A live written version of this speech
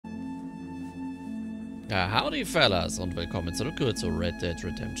Ja, howdy fellas und willkommen zurück zu Red Dead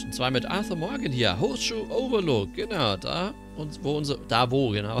Redemption 2 mit Arthur Morgan hier, Horseshoe Overlook, genau, genau,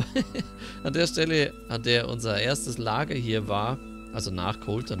 an der Stelle, an der unser erstes Lager hier war, also nach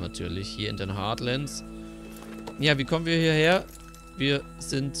Coulter natürlich, hier in den Heartlands. Ja, wie kommen wir hierher? Wir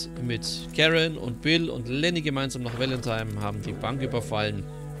sind mit Karen und Bill und Lenny gemeinsam nach Valentine, haben die Bank überfallen,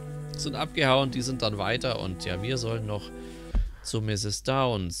 sind abgehauen, die sind dann weiter und ja, wir sollen noch zu Mrs.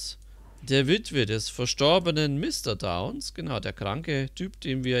 Downs, der Witwe des verstorbenen Mr. Downs, genau, der kranke Typ,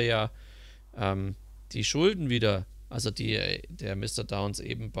 dem wir ja die Schulden wieder, also der Mr. Downs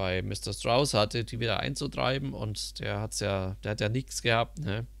eben bei Mr. Strauss hatte, die wieder einzutreiben und der hat ja nichts gehabt,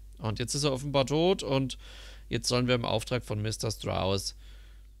 ne? Und jetzt ist er offenbar tot und jetzt sollen wir im Auftrag von Mr. Strauss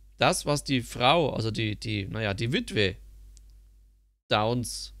das, was die Frau, also die Witwe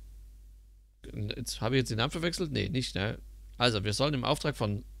Downs, jetzt habe ich jetzt den Namen verwechselt? Nee, nicht, ne? Also, wir sollen im Auftrag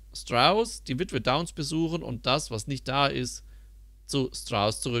von Strauss die Witwe Downs besuchen und das, was nicht da ist, zu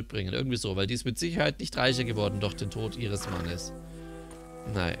Strauss zurückbringen. Irgendwie so, weil die ist mit Sicherheit nicht reicher geworden durch den Tod ihres Mannes.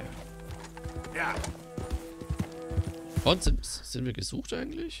 Naja. Ja. Und sind wir gesucht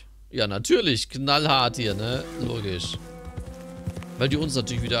eigentlich? Ja, natürlich. Knallhart hier, ne? Logisch. Weil die uns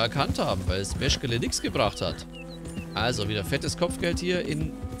natürlich wieder erkannt haben, weil es Meschkele nichts gebracht hat. Also, wieder fettes Kopfgeld hier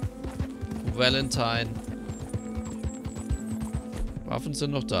in Valentine. Waffen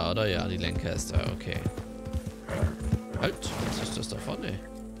sind noch da, oder? Ja, die Lancaster, okay. Halt, was ist das da vorne?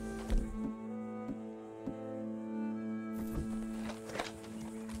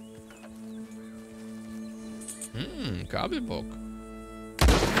 Kabelbock.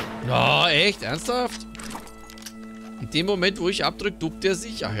 Na, echt? Ernsthaft? In dem Moment, wo ich abdrücke, duckt der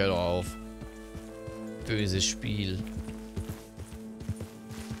sich. Ach, hör doch auf. Böses Spiel.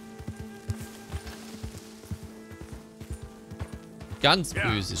 Ganz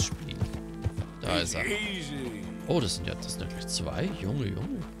böses Spiel. Da ist er. Oh, das sind gleich zwei. Junge.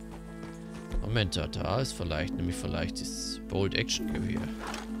 Moment, da ist vielleicht das Bolt-Action-Gewehr.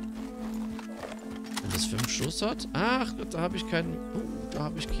 Wenn das 5 Schuss hat. Ach, da habe ich keinen. Da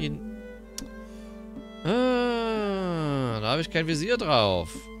habe ich kein Visier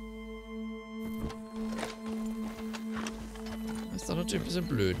drauf. Das ist doch natürlich ein bisschen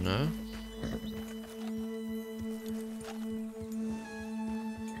blöd, ne?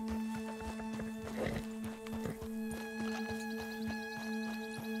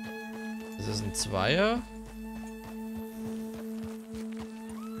 Das ist ein Zweier.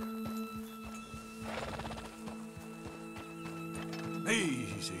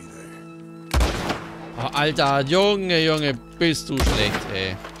 Oh, Alter, Junge, bist du schlecht,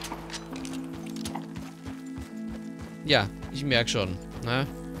 ey. Ja, ich merk schon, ne?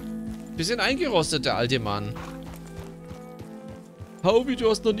 Bisschen eingerostet, der alte Mann. Haubi, du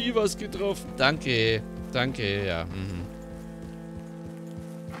hast noch nie was getroffen. Danke, ja.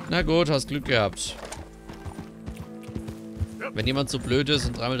 Na gut, hast Glück gehabt. Wenn jemand so blöd ist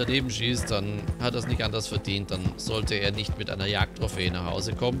und dreimal daneben schießt, dann hat er es nicht anders verdient. Dann sollte er nicht mit einer Jagdtrophäe nach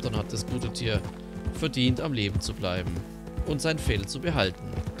Hause kommen. Dann hat das gute Tier verdient, am Leben zu bleiben. Und sein Fell zu behalten.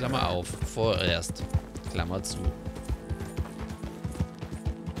 Klammer auf, vorerst. Klammer zu.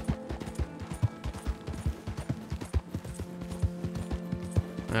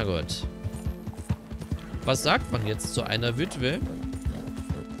 Na gut. Was sagt man jetzt zu einer Witwe,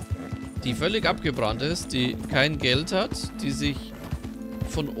 die völlig abgebrannt ist, die kein Geld hat, die sich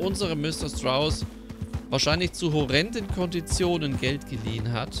von unserem Mr. Strauss wahrscheinlich zu horrenden Konditionen Geld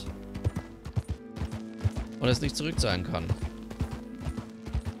geliehen hat und es nicht zurückzahlen kann?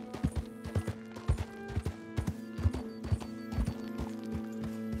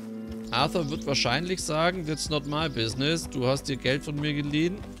 Arthur wird wahrscheinlich sagen, that's not my business, du hast dir Geld von mir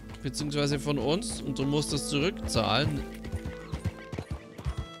geliehen, beziehungsweise von uns, und du musst es zurückzahlen.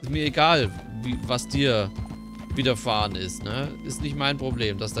 Ist mir egal, was dir widerfahren ist, ne? Ist nicht mein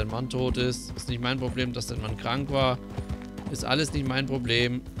Problem, dass dein Mann tot ist. Ist nicht mein Problem, dass dein Mann krank war. Ist alles nicht mein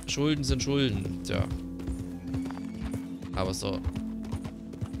Problem. Schulden sind Schulden. Tja. Aber so.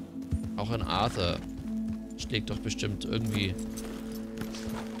 Auch ein Arthur schlägt doch bestimmt irgendwie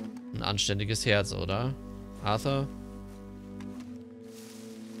ein anständiges Herz, oder? Arthur?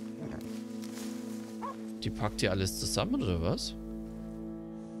 Die packt hier alles zusammen, oder was?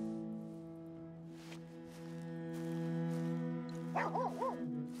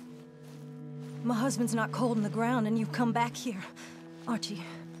 My husband's not cold in the ground and you've come back here, Archie.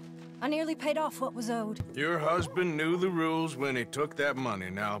 I nearly paid off what was owed. Your husband knew the rules when he took that money.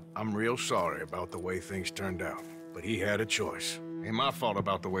 Now, I'm real sorry about the way things turned out. But he had a choice. Ain't my fault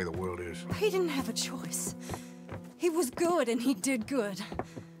about the way the world is. He didn't have a choice. He was good and he did good.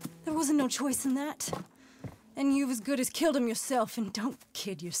 There wasn't no choice in that. And you've as good as killed him yourself, and don't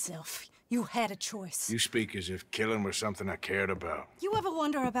kid yourself. You had a choice. You speak as if killing was something I cared about. You ever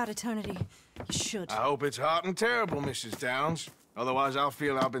wonder about eternity? You should. I hope it's hot and terrible, Mrs. Downs. Otherwise, I'll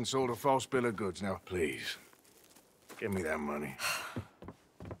feel I've been sold a false bill of goods. Now, please, give me that money.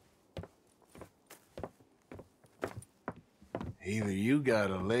 Either you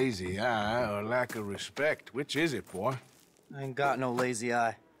got a lazy eye or lack of respect. Which is it, boy? I ain't got no lazy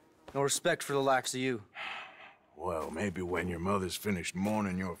eye. No respect for the likes of you. Well, maybe when your mother's finished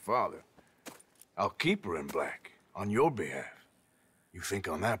mourning your father, I'll keep her in black on your behalf. You think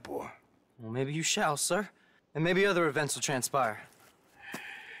on that, boy? Well, maybe you shall, sir. And maybe other events will transpire.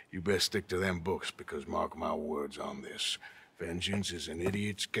 You best stick to them books, because mark my words on this. Vengeance is an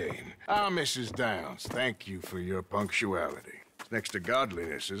idiot's game. Ah, Mrs. Downs, thank you for your punctuality. It's next to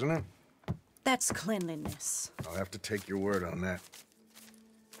godliness, isn't it? That's cleanliness. I'll have to take your word on that.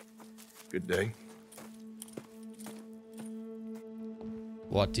 Good day.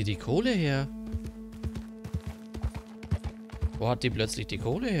 Wo hat die Kohle her? Wo hat die plötzlich die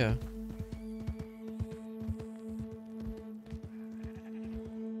Kohle her?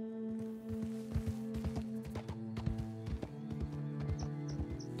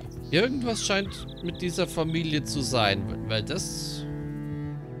 Irgendwas scheint mit dieser Familie zu sein, weil das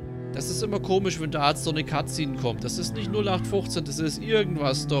ist immer komisch, wenn da jetzt so eine Cutscene kommt. Das ist nicht 0815, das ist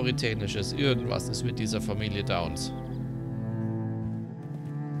irgendwas Storytechnisches. Irgendwas ist mit dieser Familie Downs.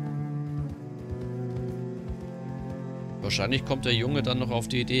 Wahrscheinlich kommt der Junge dann noch auf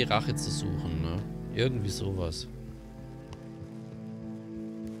die Idee, Rache zu suchen, ne? Irgendwie sowas.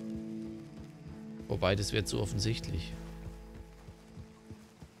 Wobei, das wird zu offensichtlich.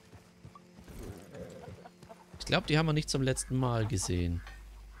 Ich glaube, die haben wir nicht zum letzten Mal gesehen.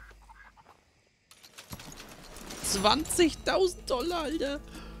 20.000 Dollar, Alter.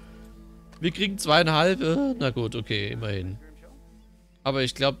 Wir kriegen 2,5. Na gut, okay, immerhin. Aber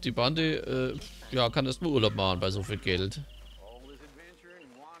ich glaube, die Bande, ja, kann erst mal Urlaub machen bei so viel Geld.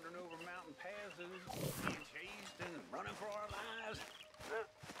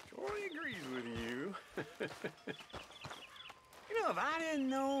 You know, if I didn't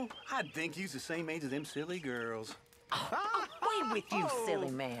know, I'd think you's the same age as them silly girls. Away with you, silly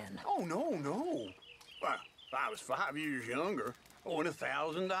man. Oh, no, no. Well, if I was 5 years younger, or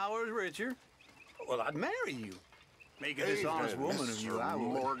 $1,000 richer, well, I'd marry you. Make a dishonest woman of you, I would.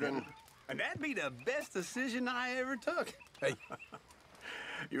 Morgan. And that'd be the best decision I ever took. Hey,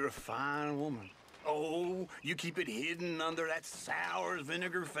 you're a fine woman. Oh, you keep it hidden under that sour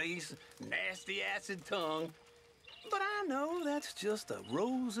vinegar face, nasty acid tongue. But I know that's just a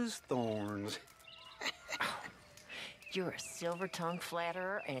rose's thorns. You're a silver-tongued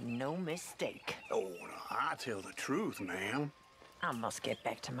flatterer and no mistake. Oh, no, I tell the truth, ma'am. I must get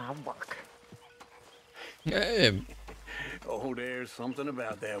back to my work. Hey. Oh, there's something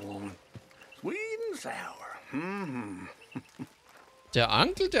about that woman. Sweet and sour. Mm-hmm. Der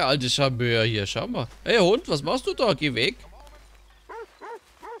Onkel, der alte Charmeur hier, schau mal. Hey Hund, was machst du da? Geh weg.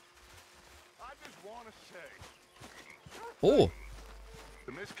 Oh.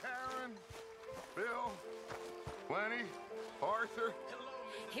 Miss Karen, Bill, Lenny, Arthur.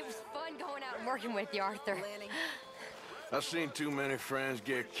 It was fun going out and working with you, Arthur. I've seen too many friends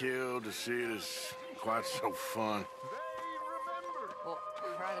get killed to see it as quite so fun. Well,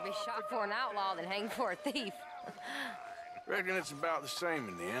 I'd rather be shot for an outlaw than hanged for a thief. Reckon it's about the same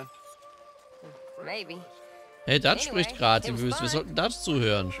in the end. Maybe. Hey, Dutch spricht gerade. Wir sollten Dutch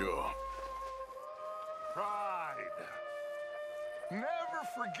zuhören. Sure. Pride. Never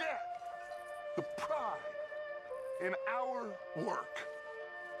forget the pride in our work.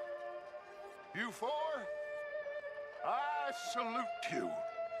 You four, I salute you.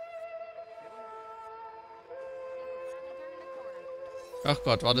 Ach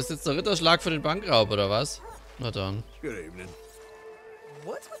Gott, war das jetzt der Ritterschlag für den Bankraub, oder was? Na dann. Good evening.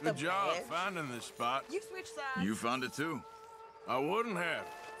 What's with Good job finding this spot. You switch sides. You found it too. I wouldn't have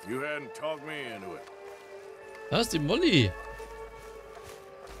if you hadn't talked me into it. Da ist die Molly.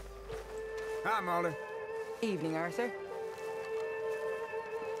 Hi, Molly. Evening, Arthur.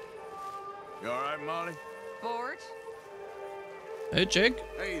 You all right, Molly? Bored? Hey, Jack.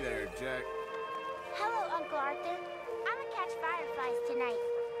 Hey there, Jack. Hello, Uncle Arthur. I'm gonna catch fireflies tonight.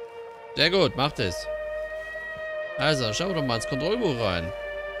 Sehr gut, macht es. Also, schauen wir doch mal ins Kontrollbuch rein.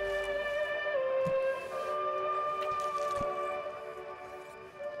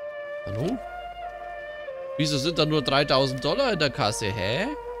 Hallo? Wieso sind da nur 3.000 Dollar in der Kasse? Hä?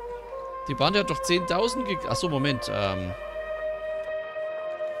 Die Bande hat doch 10.000 gekriegt. Achso, Moment.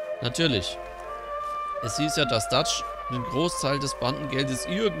 Natürlich. Es hieß ja, dass Dutch Ein Großteil des Bandengeldes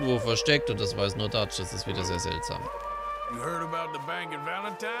irgendwo versteckt und das weiß nur Dutch. Das ist wieder sehr seltsam. You heard about the bank in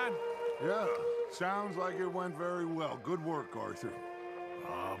Valentine? Yeah, sounds like it went very well. Good work, Arthur.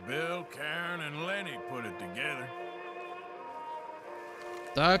 Oh, Bill, Karen, and Lenny put it together.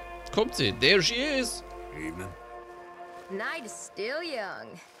 Da kommt sie. There she is. Evening. Night is still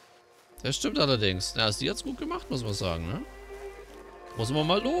young. Das stimmt allerdings. Ja, sie hat's gut gemacht, muss man sagen, ne? Muss man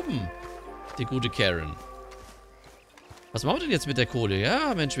mal loben. Die gute Karen. Was machen wir denn jetzt mit der Kohle?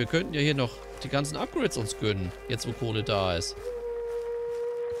 Ja, Mensch, wir könnten ja hier noch die ganzen Upgrades uns gönnen. Jetzt, wo Kohle da ist.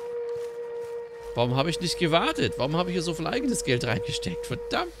 Warum habe ich nicht gewartet? Warum habe ich hier so viel eigenes Geld reingesteckt?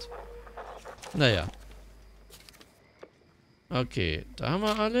 Verdammt. Naja. Okay, da haben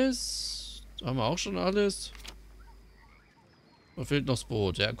wir alles. Da haben wir auch schon alles. Da fehlt noch das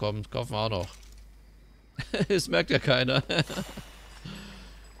Boot. Ja, kommt, kaufen wir auch noch. Das merkt ja keiner.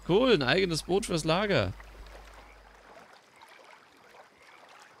 Cool, ein eigenes Boot fürs Lager.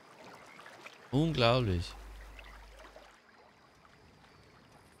 Unglaublich.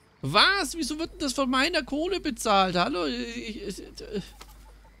 Was? Wieso wird denn das von meiner Kohle bezahlt? Hallo?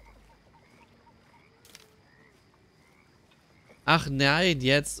 Ach nein,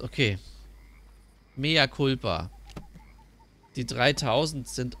 jetzt. Okay. Mea culpa. Die 3000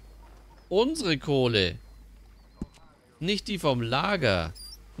 sind unsere Kohle. Nicht die vom Lager.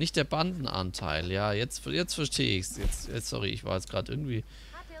 Nicht der Bandenanteil. Ja, jetzt verstehe ich es. Jetzt, sorry, ich war jetzt gerade irgendwie...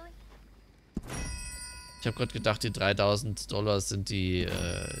 Ich habe gerade gedacht, die 3000 Dollar sind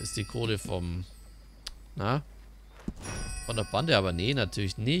ist die Kohle vom... Na? Von der Bande, aber nee,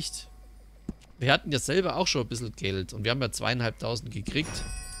 natürlich nicht. Wir hatten ja selber auch schon ein bisschen Geld und wir haben ja 2500 gekriegt.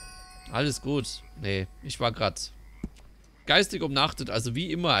 Alles gut. Nee, ich war gerade geistig umnachtet, also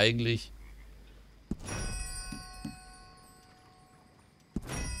wie immer eigentlich.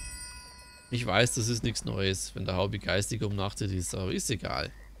 Ich weiß, das ist nichts Neues, wenn der Haubi geistig umnachtet ist, aber ist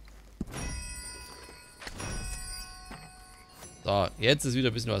egal. So, jetzt ist wieder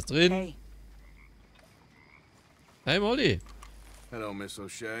ein bisschen was drin. Hey. Hey Molly. Hello, Miss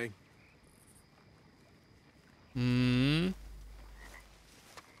O'Shea. Hm.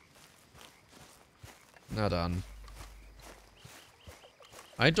 Na dann.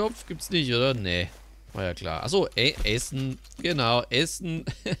 Eintopf gibt's nicht, oder? Nee. War ja klar. Achso, Essen. Genau, Essen.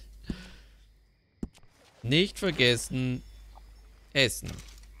 Nicht vergessen. Essen.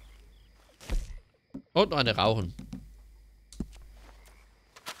 Und noch eine rauchen.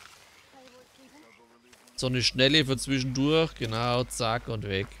 So eine schnelle für zwischendurch. Genau, zack und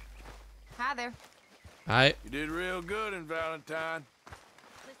weg. Hi there. Hi. You did real good in Valentine.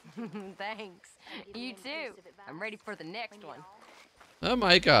 Thanks. You too. I'm ready for the next one. Na,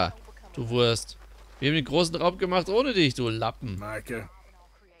 Maika. Du Wurst. Wir haben den großen Raub gemacht ohne dich, du Lappen. Micah.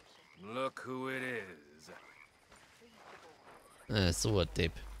 Look who it is. So ein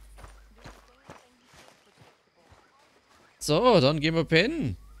Depp. So, dann gehen wir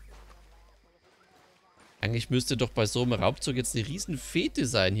pennen. Eigentlich müsste doch bei so einem Raubzug jetzt eine riesen Fete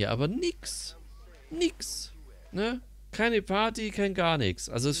sein hier, aber nix. Nix. Ne? Keine Party, kein gar nichts.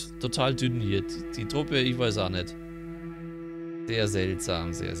 Also es ist total dünn hier. Die Truppe, ich weiß auch nicht. Sehr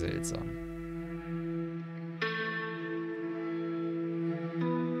seltsam, sehr seltsam.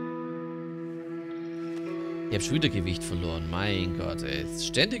 Ich habe schon wieder Gewicht verloren. Mein Gott, ey.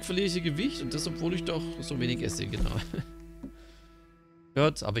 Ständig verliere ich hier Gewicht und das, obwohl ich doch so wenig esse, genau.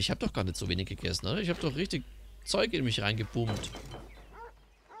 Gott, aber ich habe doch gar nicht so wenig gegessen, oder? Ich habe doch richtig Zeug in mich reingepumpt.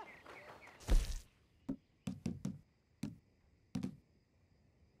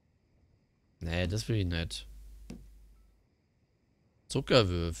 Nee, das will ich nicht.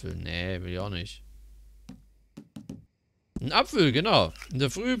 Zuckerwürfel, nee, will ich auch nicht. Ein Apfel, genau. In der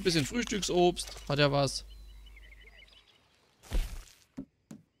Früh ein bisschen Frühstücksobst. Hat ja was.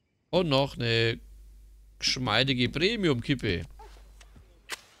 Und noch eine geschmeidige Premium-Kippe.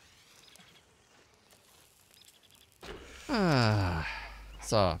 Ah,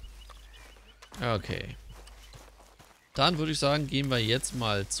 so. Okay. Dann würde ich sagen, gehen wir jetzt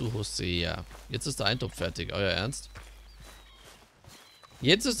mal zu Hosea. Jetzt ist der Eintopf fertig. Euer Ernst?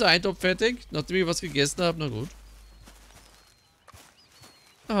 Jetzt ist der Eintopf fertig, nachdem ich was gegessen habe. Na gut.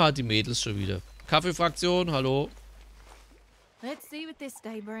 Ah, die Mädels schon wieder. Kaffeefraktion, hallo. Let's see what this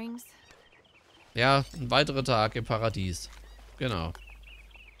day brings. Ja, ein weiterer Tag im Paradies. Genau.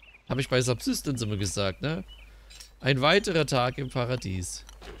 Habe ich bei Subsistence immer gesagt, ne? Ein weiterer Tag im Paradies.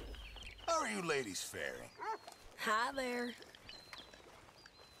 How are you ladies faring? Hi there.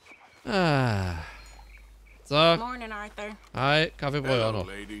 Ah. So. Morning, Arthur. Hi, Kaffee brauche ich auch noch.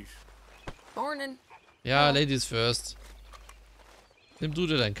 ladies. Morning. Ja, Ladies first. Nimm du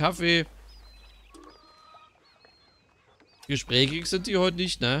dir deinen Kaffee. Gesprächig sind die heute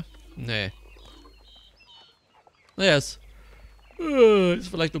nicht, ne? Nee. Naja, ist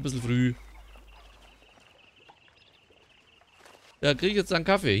vielleicht noch ein bisschen früh. Ja, krieg ich jetzt einen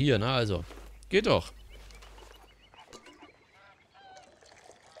Kaffee hier, ne? Also, geht doch.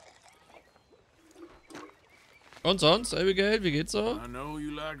 Und sonst, Abigail, wie geht's so? I know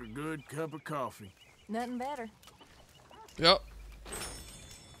you like a good cup of coffee. Nothing better. Ja.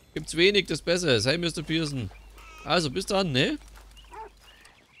 Gibt's wenig, das besser ist. Hey, Mr. Pearson. Also, bis dann, ne?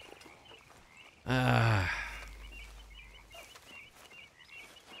 Ah.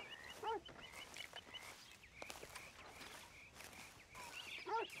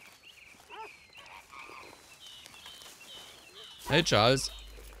 Hey, Charles.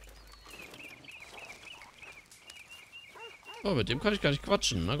 Oh, mit dem kann ich gar nicht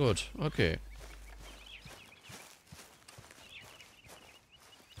quatschen. Na gut, okay.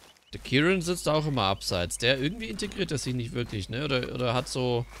 Der Kieran sitzt auch immer abseits. Der irgendwie integriert das sich nicht wirklich, ne? Oder hat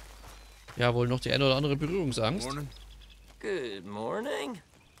so, ja, wohl noch die eine oder andere Berührungsangst. Morning. Good morning.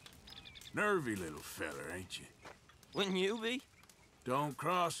 Nervy little fella, ain't you? Wouldn't you be? Don't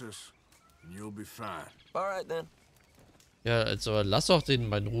cross us, and you'll be fine. All right then. Ja, also lass doch den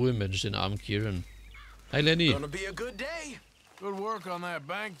mal in Ruhe, Mensch, den armen Kieran. Hi, Lenny. Gonna be a good day. Good work on that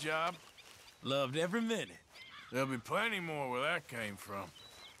bank job. Loved every minute. There'll be plenty more where that came from.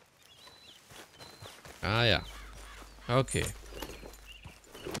 Ah ja. Okay.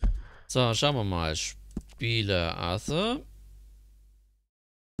 So, schauen wir mal. Spieler Arthur.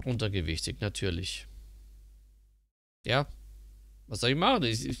 Untergewichtig, natürlich. Ja. Was soll ich machen?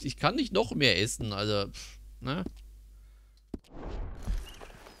 Ich kann nicht noch mehr essen, also, ne?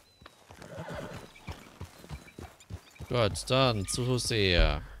 Gut, dann zu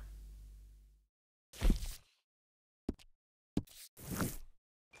Hosea.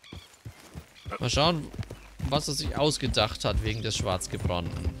 Mal schauen, was er sich ausgedacht hat wegen des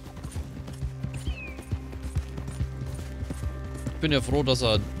Schwarzgebrannten. Ich bin ja froh, dass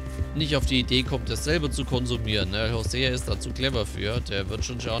er nicht auf die Idee kommt, das selber zu konsumieren. Ne? Hosea ist da zu clever für. Der wird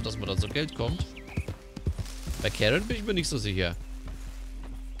schon schauen, dass man da zu Geld kommt. Bei Karen bin ich mir nicht so sicher.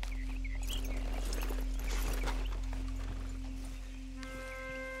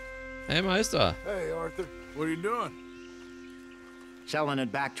 Hey, Meister. Hey, Arthur. What are you doing? Selling it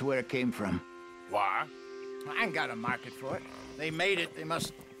back to where it came from. Why? I ain't got a market for it. They made it. They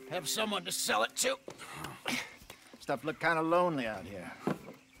must have someone to sell it to. Stuff look kind of lonely out here.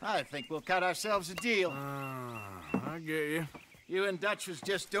 I think we'll cut ourselves a deal. I get you. You and Dutch was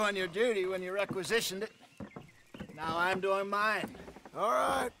just doing your duty when you requisitioned it. Now I'm doing mine. All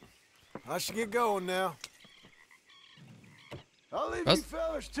right. I should get going now. I'll leave you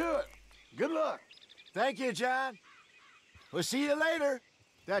fellas to it. Good luck. Thank you, John. We'll see you later.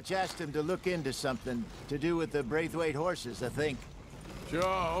 Dutch asked him to look into something to do with the Braithwaite horses, I think. Sure,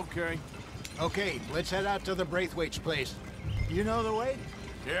 okay. Okay, let's head out to the Braithwaite's place. You know the way?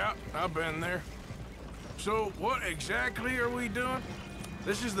 Yeah, I've been there. So, what exactly are we doing?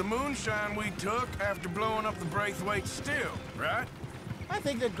 This is the moonshine we took after blowing up the Braithwaite still, right? I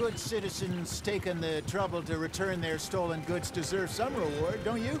think that good citizens taking the trouble to return their stolen goods deserve some reward,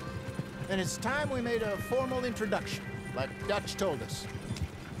 don't you? And it's time we made a formal introduction, like Dutch told us.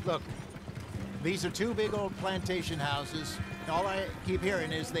 Look, these are two big old plantation houses. All I keep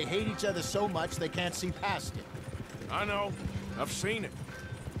hearing is they hate each other so much they can't see past it. I know. I've seen it.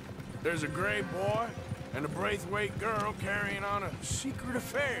 There's a gray boy and a Braithwaite girl carrying on a secret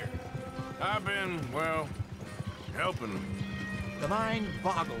affair. I've been, well, helping them. The mind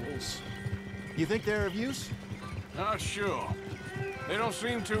boggles. You think they're of use? Not sure. They don't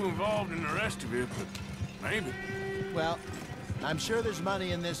seem too involved in the rest of it, but maybe. Well, I'm sure there's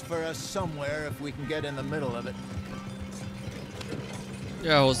money in this for us somewhere if we can get in the middle of it.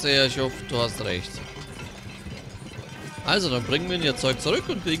 Ja, Hosea, ich hoffe, du hast recht. Also, dann bringen wir ihr Zeug zurück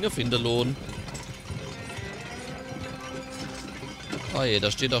und kriegen Erfinderlohn. Oh je,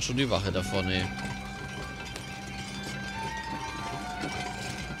 da steht auch schon die Wache da vorne.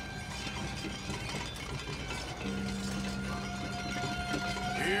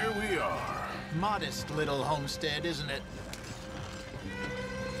 Here we are. Modest little homestead, isn't it?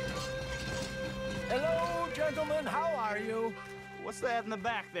 Hello, gentlemen. How are you? What's that in the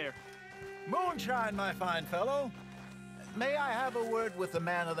back there? Moonshine, my fine fellow. May I have a word with the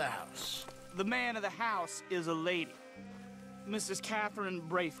man of the house? The man of the house is a lady. Mrs. Catherine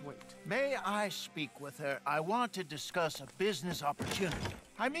Braithwaite. May I speak with her? I want to discuss a business opportunity.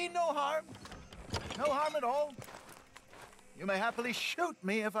 I mean no harm. No harm at all. You may happily shoot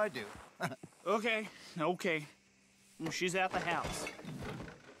me if I do. Okay. She's at the house.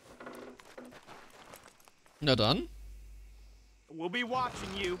 Na dann. We'll be watching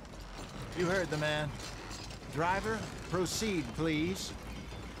you. You heard the man. Driver, proceed, please.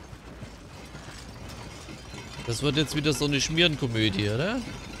 Das wird jetzt wieder so eine Schmierenkomödie, oder?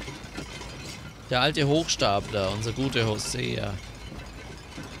 Der alte Hochstapler, unser guter Hosea.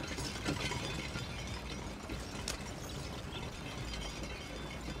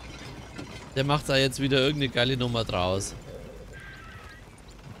 Der macht da jetzt wieder irgendeine geile Nummer draus.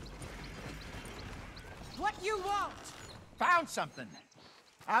 What you want? Found something.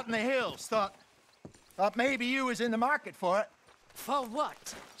 Out in the hills. Thought maybe you was in the market for it. For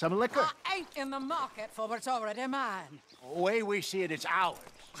what? Some liquor. I ain't in the market for what's already mine. The way we see it, it's ours.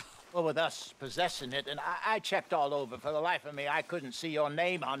 Well, with us possessing it, and I checked all over. For the life of me, I couldn't see your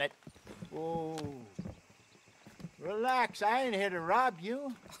name on it. Oh. Relax, I ain't here to rob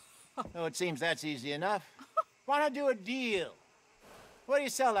you. No, it seems that's easy enough. Why not do a deal? What do you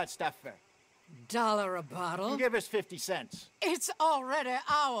sell that stuff for? $1 a bottle? Give us 50 cents. It's already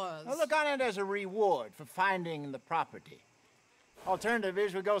ours. Well, look on it as a reward for finding the property. Alternative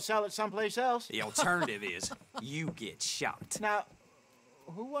is we go sell it someplace else. The alternative is you get shot. Now,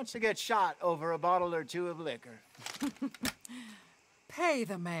 who wants to get shot over a bottle or two of liquor? Pay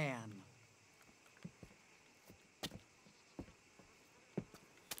the man.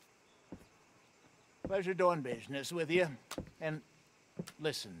 Pleasure doing business with you. And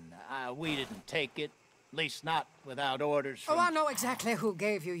listen, we didn't take it. At least not without orders from... Oh, I know exactly who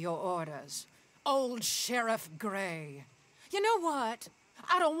gave you your orders. Old Sheriff Gray. You know what?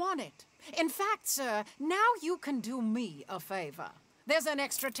 I don't want it. In fact, sir, now you can do me a favor. There's an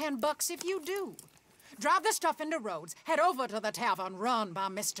extra $10 if you do. Drive the stuff into Rhodes, head over to the tavern run by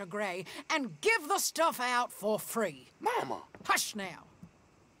Mr. Gray, and give the stuff out for free. Mama! Hush now.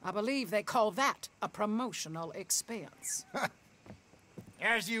 I believe they call that a promotional expense.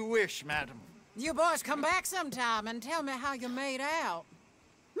 As you wish, madam. You boys come back sometime and tell me how you made out.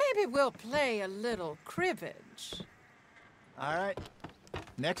 Maybe we'll play a little cribbage. All right.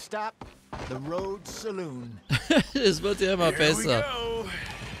 Next stop, the Rhodes Saloon. Es wird ja immer besser.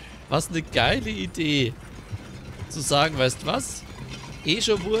 Was eine geile Idee. Zu sagen, weißt was? Eh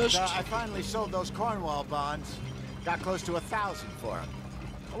schon wurscht. I finally sold those Cornwall bonds. Got close to 1,000 for them.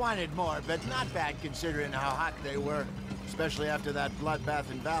 I wanted more, but not bad considering how hot they were. Especially after that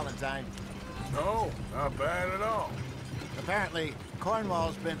bloodbath in Valentine. No, not bad at all. Apparently,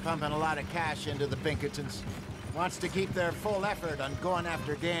 Cornwall's been pumping a lot of cash into the Pinkertons. Wants to keep their full effort on going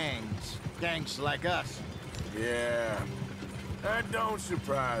after gangs. Gangs like us. Yeah, that don't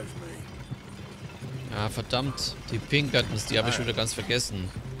surprise me. Ah, verdammt. Die Pinkertons, die habe ich schon wieder ganz vergessen.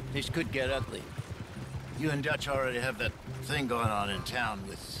 This could get ugly. You and Dutch already have that thing going on in town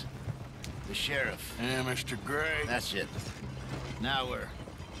with the sheriff. Yeah, Mr. Gray. That's it. Now we're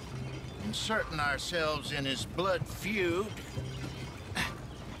inserting ourselves in his blood feud.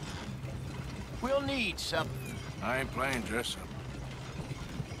 We'll need something. I ain't playing dress-up.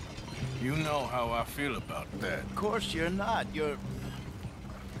 You know how I feel about that. Of course you're not. You're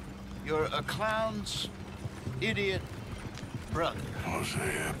a clown's idiot brother.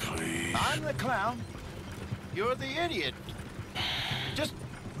 Hosea, please. I'm the clown. You're the idiot. Just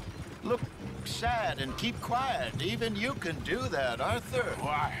look sad and keep quiet. Even you can do that, Arthur. Oh,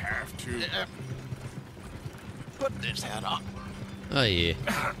 I have to. Put this hat on. Oh je.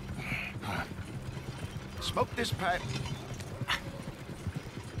 Smoke this pipe.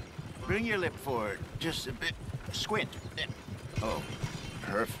 Bring your lip forward. Just a bit. Squint. Oh,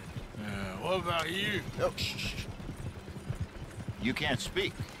 perfect. What about you? Oh, shh. You can't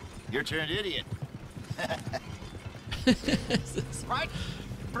speak. You're turned idiot. Right,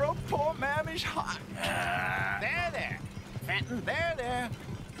 bro, poor mammy's hot. There. Fenton, there.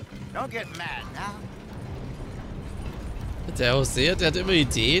 Don't get mad now. Der Hosea, der hat immer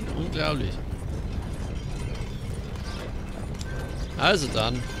Ideen. Unglaublich. Also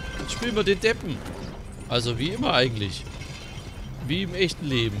dann, spielen wir den Deppen. Also wie immer eigentlich. Wie im echten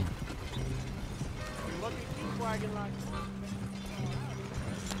Leben.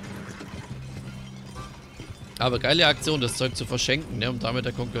 Aber geile Aktion, das Zeug zu verschenken, ne, um damit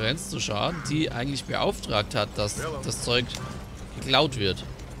der Konkurrenz zu schaden, die eigentlich beauftragt hat, dass das Zeug geklaut wird.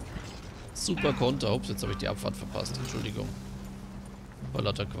 Super Konter. Ups, jetzt habe ich die Abfahrt verpasst. Entschuldigung. Vor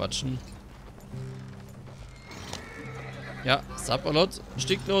lauter Quatschen. Ja, Sapperlot,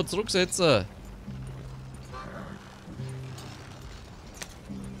 Stick noch zurücksetzen.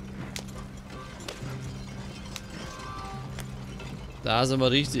 Da sind wir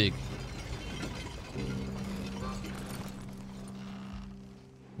richtig.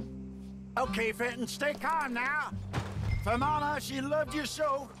 Okay, Fenton, stay calm now. For Mama, she loved you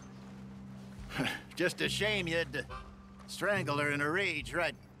so. Just a shame you had to Strangle her in a rage,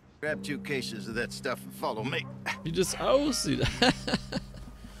 right? Grab 2 cases of that stuff and follow me. Wie das aussieht.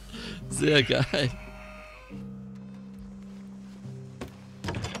 Sehr geil.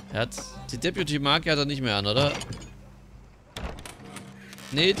 Er hat die Deputy-Marke hat er nicht mehr an, oder?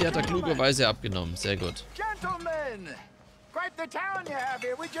 Nee, die hat er klugerweise abgenommen. Sehr gut. Gentlemen! Quite the town you have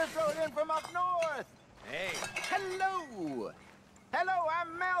here. We just rode in from up north. Hey. Hello! Hello,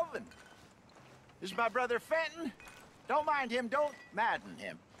 I'm Melvin. This is my brother Fenton. Don't mind him, don't madden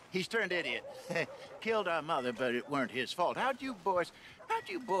him. He's turned idiot. Killed our mother, but it weren't his fault. How'd you boys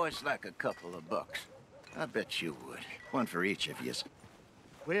like a couple of bucks? I bet you would. One for each of yous.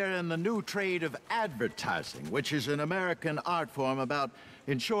 We're in the new trade of advertising, which is an American art form about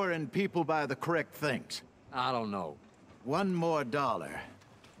ensuring people buy the correct things. I don't know. $1 more.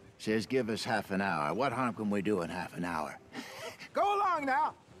 Says give us half an hour. What harm can we do in half an hour? Go along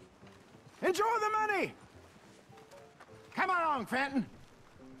now. Enjoy the money. Come along, Fenton.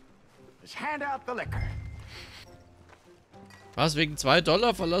 Let's hand out the liquor. Was, wegen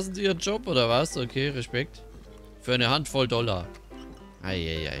 $2 verlassen Sie Ihren Job, oder was? Okay, Respekt. Für eine Handvoll Dollar.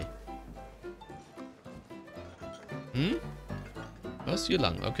 Eieiei. Hm? Was? Hier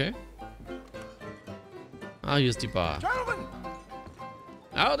lang, okay. Ah, hier ist die Bar. Gentlemen!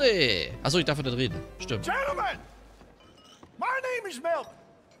 Howdy! Achso, ich darf nicht reden. Stimmt. Gentlemen! My name is Melvin.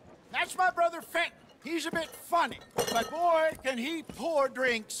 That's my brother Fenton. He's a bit funny, but boy, can he pour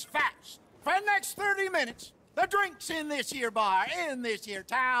drinks fast. For the next 30 minutes, the drinks in this here bar, in this here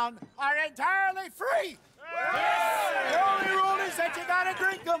town, are entirely free. The only rule is that you gotta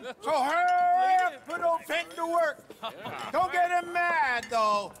drink them. So hurry up, put old Fenton to work. Don't get him mad,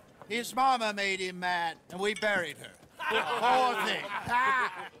 though. His mama made him mad, and we buried her. Poor thing.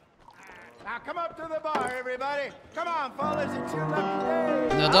 Now come up to the bar, everybody. Come on, fellas, it's your lucky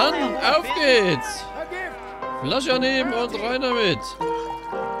day. Na dann, auf geht's. Flasche nehmen und rein damit.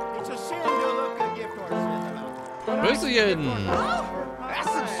 Grüßchen.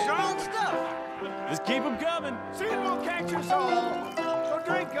 That's some strong stuff. Just keep them coming. Sin will catch us all. So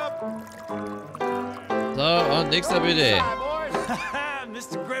drink up. So, und nächster bitte.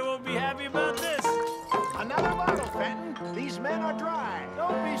 Mr. Gray won't be happy about this. Another bottle, Fenton. These men are dry.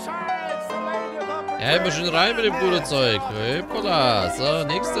 Don't be shy. It's the lady of upper. Ja, immer schön rein mit dem guten Zeug. Hoppala. So,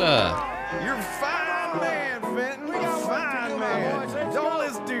 nächster. You're a fine man, Fenton. Fine man. Don't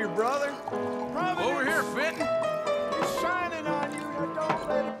listen to your brother. Over here, Fenton. He's shining on you. Don't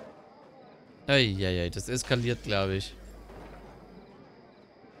let him. Eieiei, das eskaliert, glaube ich.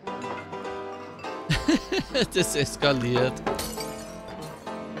 Das eskaliert.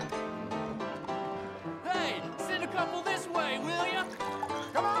 Hey, send a couple this way, will ya?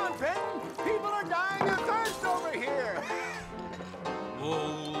 Come on, Fenton. People are dying of thirst over here.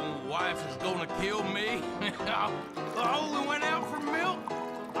 Oh, wife is gonna kill me. I only went out for milk.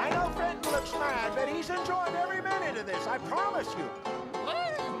 I know Fenton looks mad, but he's enjoying every minute of this. I promise you.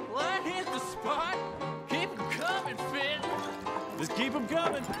 Well, that hit the spot. Keep them coming, Finn. Just keep them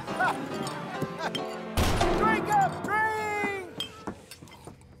coming. Drink up, drink!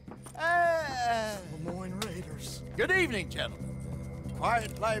 Lemoyne Raiders. Good evening, gentlemen.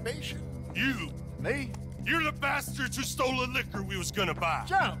 Quiet libation. You. Me? You're the bastards who stole the liquor we was gonna buy.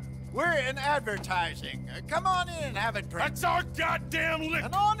 Gentlemen, we're in advertising. Come on in and have a drink. That's our goddamn liquor.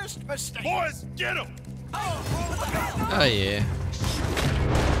 An honest mistake. Boys, get him! Ah je.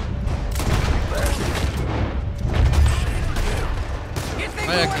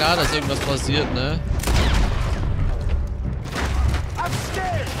 War ja klar, dass irgendwas passiert, ne? I'm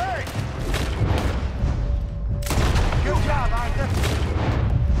scared. Hurry. Good job, Arthur.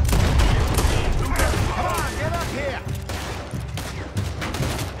 Come on, get up here.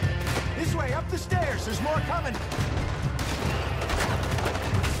 This way, up the stairs. There's more coming.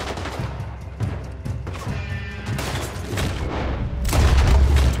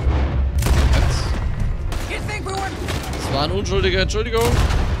 Das war ein Unschuldiger, Entschuldigung.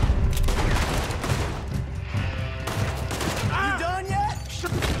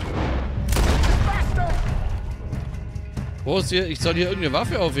 Wo ist hier? Ich soll hier irgendeine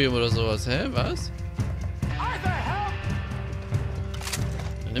Waffe aufheben oder sowas. Hä? Was?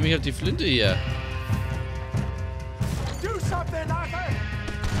 Dann nehme ich halt die Flinte hier. Do something, Arthur.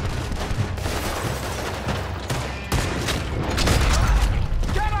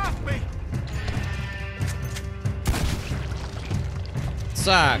 Get off me.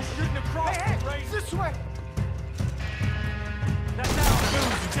 Zack. Hey, this way. That's how it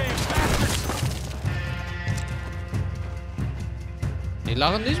moves, you damn bastards. Die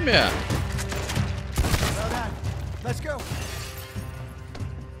lachen nicht mehr. Well done. Let's go.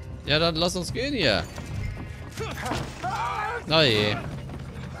 Ja, dann lass uns gehen hier. Ah! Oh je.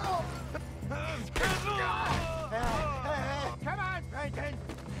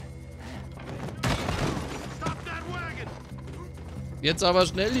 Jetzt aber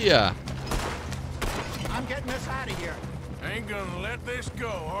schnell hier. I'm getting us out of here. Ain't gonna let this go,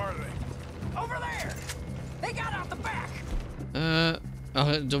 are they? Over there! They got out the back!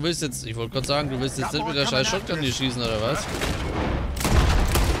 Ach, du willst jetzt, ich wollte gerade sagen, du willst jetzt nicht mit der scheiß Shotgun hier schießen, oder was?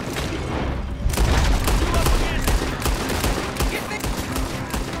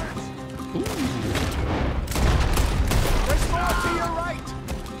 There's more to your right.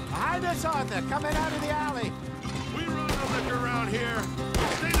 Behind us, Arthur, coming out of the alley. We run the liquor around here.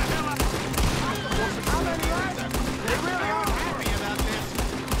 Stay the hell out. How many are there? They really aren't happy about this.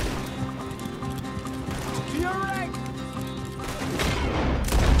 To your right.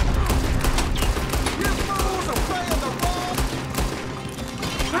 You fools are playing the wrong.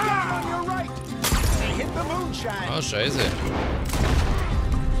 On your right. They hit the moonshine. Oh, scheiße.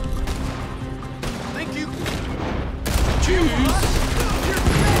 Thank you. Tschüss.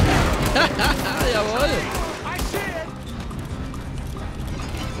 Jawohl. I see it.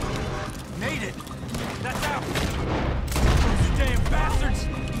 Made it. That's out! Those damn bastards!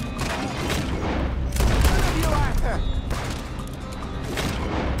 None of you, Arthur.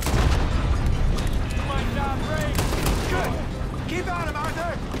 My job, Ray! Good. Keep on him,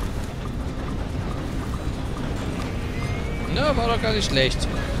 Arthur. Na, war doch gar nicht schlecht.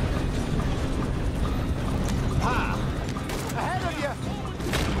 Ah. Ahead of you.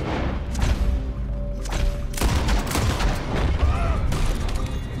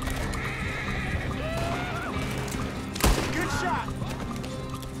 Good shot.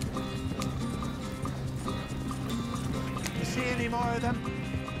 You see any more of them?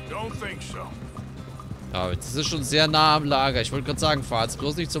 Don't think so. Ja, jetzt ist es schon sehr nah am Lager. Ich wollte gerade sagen, fahr jetzt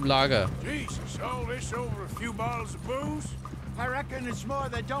bloß nicht zum Lager. Jesus, all this over a few bottles of booze? I reckon it's more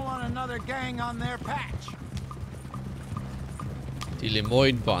they don't want another gang on their patch. Die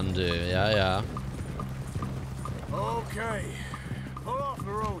Lemoyne-Bande, ja, ja. Okay. Pull off the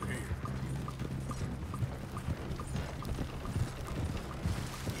road here.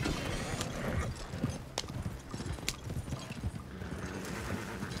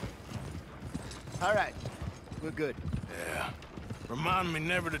 All right. We're good. Yeah. Remind me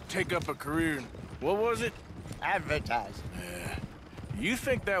never to take up a career in... What was it? Advertising. Yeah. You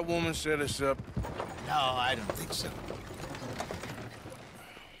think that woman set us up? No, I don't think so.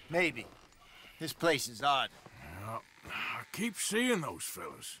 Maybe. This place is odd. Well, I keep seeing those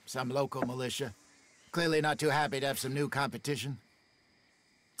fellas. Some local militia. Clearly not too happy to have some new competition.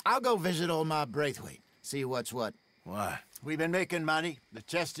 I'll go visit old Ma Braithwaite. See what's what. Why? We've been making money. The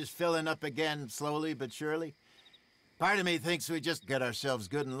chest is filling up again, slowly but surely. Part of me thinks we just get ourselves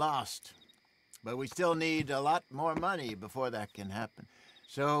good and lost. But we still need a lot more money before that can happen.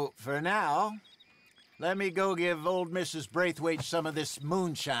 So, for now, let me go give old Mrs. Braithwaite some of this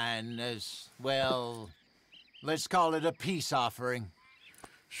moonshine as, well, let's call it a peace offering.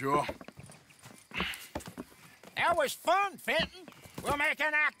 Sure. That was fun, Fenton. We'll make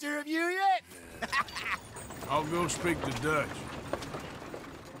an actor of you yet. I'll go speak to Dutch.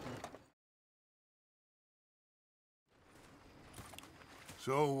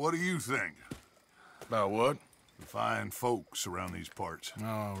 So, what do you think? About what? The fine folks around these parts.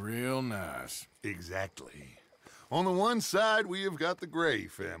 Oh, real nice. Exactly. On the one side, we have got the Gray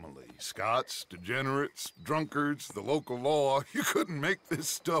family. Scots, degenerates, drunkards, the local law. You couldn't make this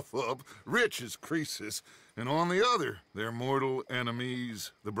stuff up. Rich as Croesus. And on the other, their mortal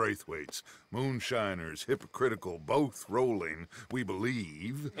enemies, the Braithwaites. Moonshiners, hypocritical, both rolling, we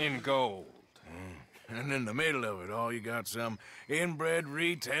believe... in gold. And in the middle of it all, you got some inbred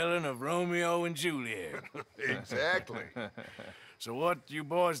retelling of Romeo and Juliet. Exactly. So what you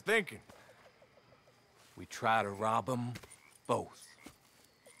boys thinking? We try to rob them both.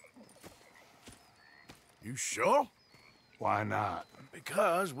 You sure? Why not?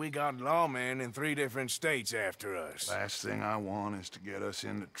 Because we got lawmen in 3 different states after us. Last thing I want is to get us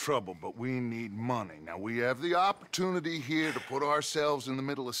into trouble, but we need money. Now, we have the opportunity here to put ourselves in the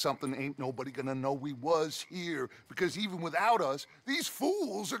middle of something ain't nobody gonna know we was here, because even without us, these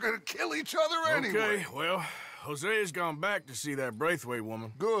fools are gonna kill each other anyway. Okay, well, Hosea's gone back to see that Braithwaite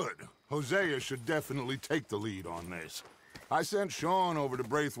woman. Good. Hosea should definitely take the lead on this. I sent Sean over to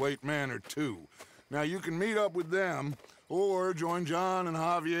Braithwaite Manor, too. Now, you can meet up with them, or join John and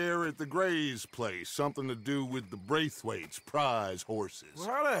Javier at the Gray's place. Something to do with the Braithwaite's prize horses. Well,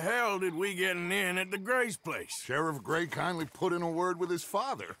 how the hell did we get in at the Gray's place? Sheriff Gray kindly put in a word with his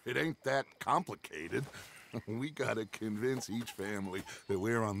father. It ain't that complicated. We gotta convince each family that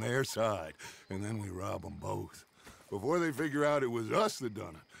we're on their side, and then we rob them both. Before they figure out it was us that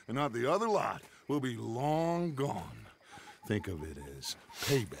done it, and not the other lot, we'll be long gone. Think of it as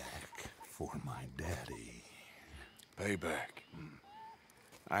payback for my daddy. Payback?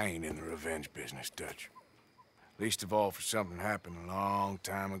 I ain't in the revenge business, Dutch. Least of all for something happened a long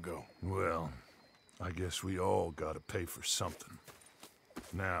time ago. Well, I guess we all gotta pay for something.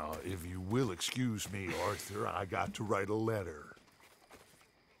 Now, if you will excuse me, Arthur, I got to write a letter.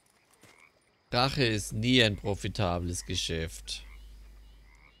 Rache ist nie ein profitables Geschäft.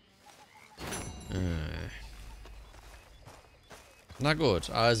 Na gut,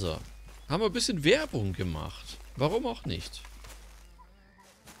 also. Haben wir ein bisschen Werbung gemacht. Warum auch nicht?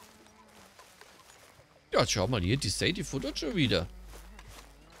 Ja, schau mal hier, die Sadie futtert schon wieder.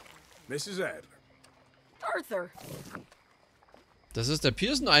 Mrs. Adler. Arthur. Das ist der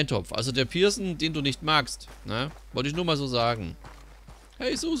Pearson-Eintopf. Also der Pearson, den du nicht magst. Ne? Wollte ich nur mal so sagen.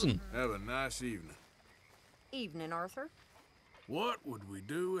 Hey, Susan. Have a nice evening. Evening, Arthur. What would we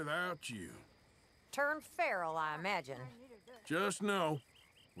do without you? Turned feral, I imagine. Just know,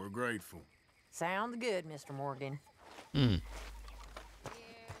 we're grateful. Sounds good, Mr. Morgan.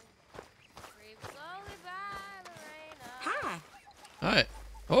 Hi. Hi.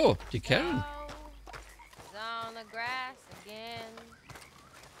 Oh, die Karen. On the grass again.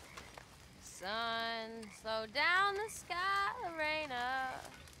 Sun, slow down the sky, Lorena.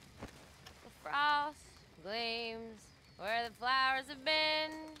 The frost gleams where the flowers have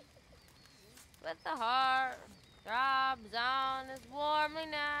been. But the heart throbs on as warmly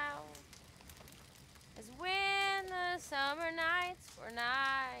now as when the summer nights were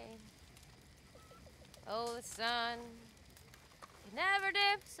nigh. Oh, the sun can never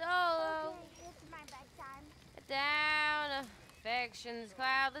dip so low. Down, affections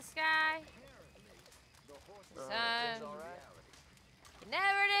cloud the sky. Sun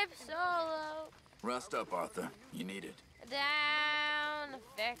never dip so low. Rest up, Arthur. You need it. Down,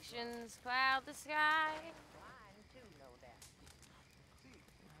 affections cloud the sky.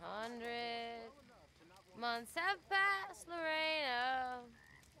 100 months have passed, Lorena,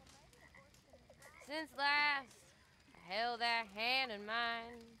 since last I held that hand in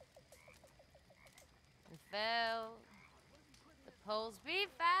mine. And felt the pulse beat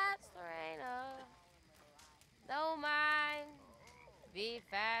fast, Lorena. Though mine beat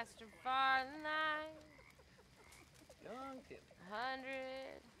faster far than thine.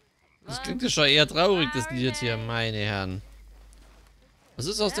 100. Das klingt ja schon eher traurig, das Lied hier, meine Herren. Was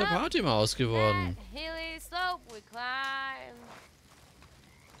ist aus der Partymaus geworden? Hilly slope we climb.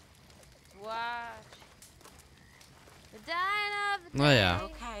 Watch the dying of the Naja.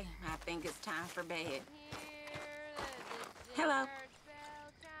 Okay, I think it's time for bed. Hello.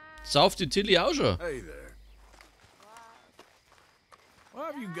 Sauft die Tilly auch schon? Hey there. Why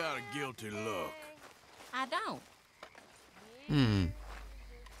have you got a guilty look? I don't.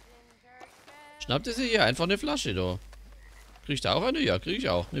 Schnappt ihr sich hier einfach eine Flasche, da? Kriegt ihr auch eine? Ja, krieg ich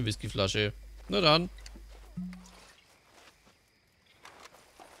auch. Eine Whiskyflasche. Na dann.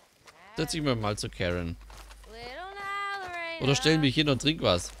 Setz ich mir mal zu Karen. Oder stell mich hin und trink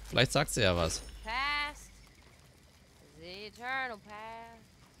was. Vielleicht sagt sie ja was.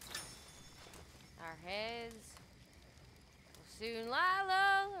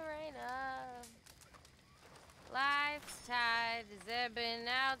 Life's tide is ebbing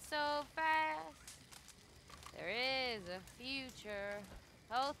out so fast. There is a future.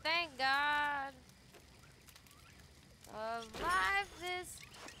 Oh, thank God. Of life, this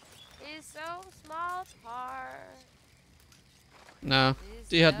is so small part. Na,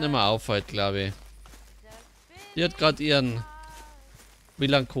 die hat nimmer auf heute, glaube ich. Die hat gerade ihren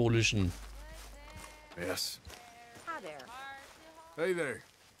melancholischen. Yes. Hi there. Hey there.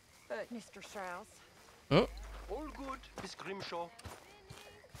 Mr. Strauss. Oh. All good, Miss Grimshaw.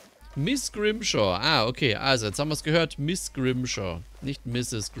 Miss Grimshaw. Ah, okay. Also, jetzt haben wir es gehört. Miss Grimshaw. Nicht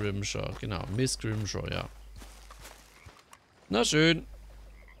Mrs. Grimshaw. Genau, Miss Grimshaw, ja. Na schön.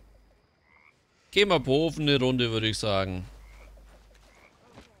 Gehen wir pro Ofen eine Runde, würde ich sagen.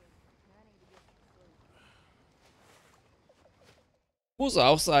 Muss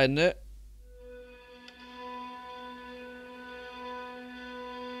auch sein, ne?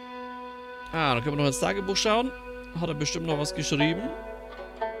 Ah, dann können wir noch ins Tagebuch schauen. Hat er bestimmt noch was geschrieben.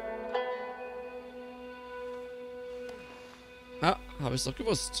 Ah, habe ich doch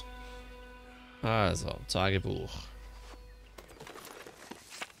gewusst. Also, Tagebuch.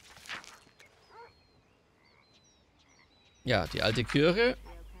 Ja, die alte Kirche.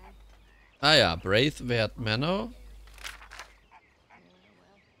 Ah ja, Braithwaite Manor.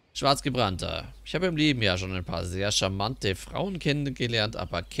 Schwarzgebrannter. Ich habe im Leben ja schon ein paar sehr charmante Frauen kennengelernt,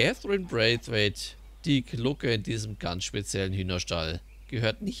 aber Catherine Braithwaite Die Glucke in diesem ganz speziellen Hühnerstall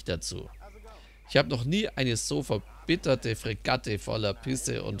gehört nicht dazu. Ich habe noch nie eine so verbitterte Fregatte voller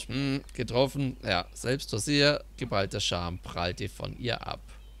Pisse und getroffen. Ja, selbst durch sehr geballter Scham prallte von ihr ab.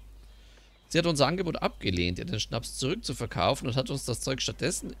 Sie hat unser Angebot abgelehnt, ihr den Schnaps zurückzuverkaufen und hat uns das Zeug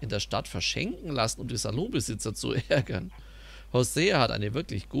stattdessen in der Stadt verschenken lassen, um die Salonbesitzer zu ärgern. Hosea hat eine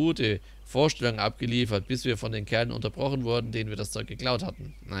wirklich gute Vorstellung abgeliefert, bis wir von den Kerlen unterbrochen wurden, denen wir das Zeug geklaut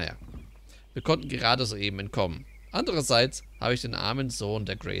hatten. Naja, wir konnten gerade soeben entkommen. Andererseits habe ich den armen Sohn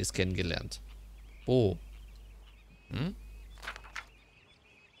der Grace kennengelernt. Wo?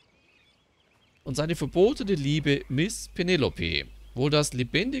 Und seine verbotene Liebe Miss Penelope. Wohl das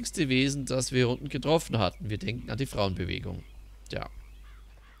lebendigste Wesen, das wir hier unten getroffen hatten. Wir denken an die Frauenbewegung. Tja.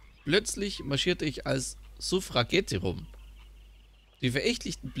 Plötzlich marschierte ich als Suffragette rum. Die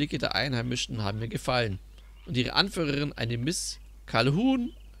verächtlichen Blicke der Einheimischen haben mir gefallen. Und ihre Anführerin, eine Miss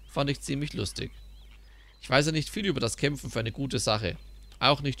Calhoun, fand ich ziemlich lustig. Ich weiß ja nicht viel über das Kämpfen für eine gute Sache.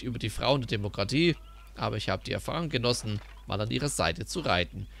 Auch nicht über die Frauen der Demokratie. Aber ich habe die Erfahrung genossen, mal an ihrer Seite zu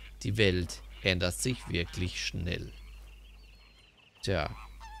reiten. Die Welt ändert sich wirklich schnell. Tja.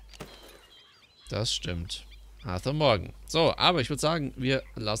 Das stimmt. Arthur Morgan. So, aber ich würde sagen, wir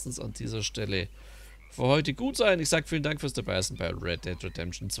lassen es an dieser Stelle für heute gut sein. Ich sage vielen Dank fürs Dabeisein bei Red Dead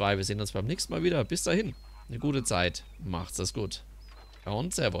Redemption 2. Wir sehen uns beim nächsten Mal wieder. Bis dahin. Eine gute Zeit. Macht's es gut.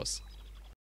 Und Servus.